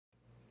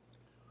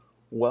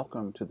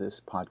Welcome to this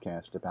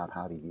podcast about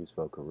how to use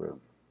Vocaroo.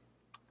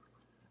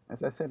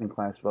 As I said in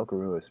class,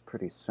 Vocaroo is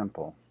pretty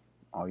simple.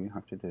 All you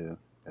have to do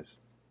is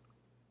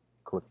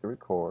click the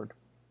record.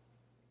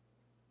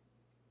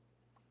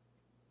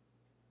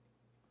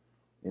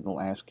 It'll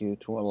ask you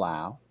to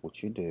allow,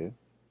 which you do,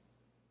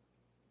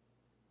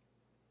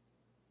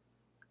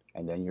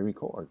 and then you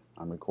record.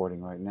 I'm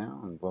recording right now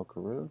on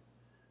Vocaroo,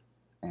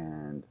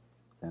 and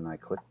then I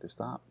click to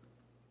stop,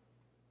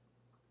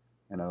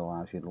 and it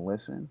allows you to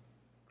listen.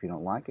 If you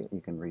don't like it,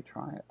 you can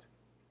retry it.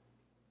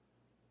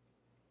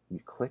 You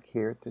click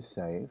here to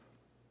save,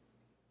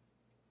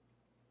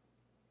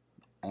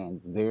 and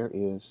there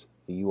is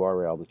the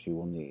URL that you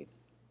will need.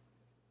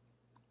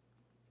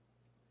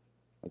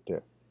 Right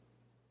there.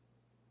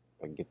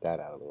 If I can get that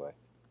out of the way.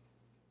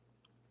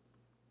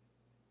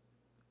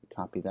 You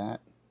copy that,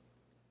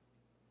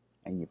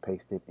 and you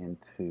paste it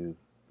into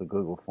the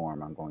Google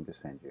form I'm going to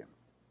send you.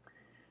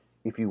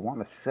 If you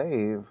want to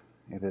save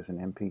it as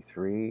an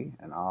MP3,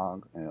 an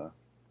OGG, a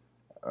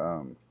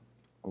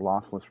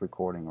lossless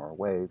recording, or a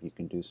WAV, you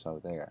can do so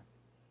there.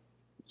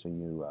 So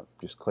you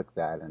just click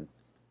that and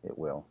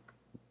it'll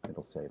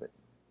save it.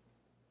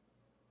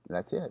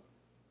 That's it.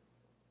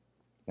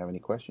 If you have any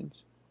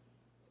questions,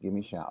 give me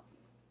a shout.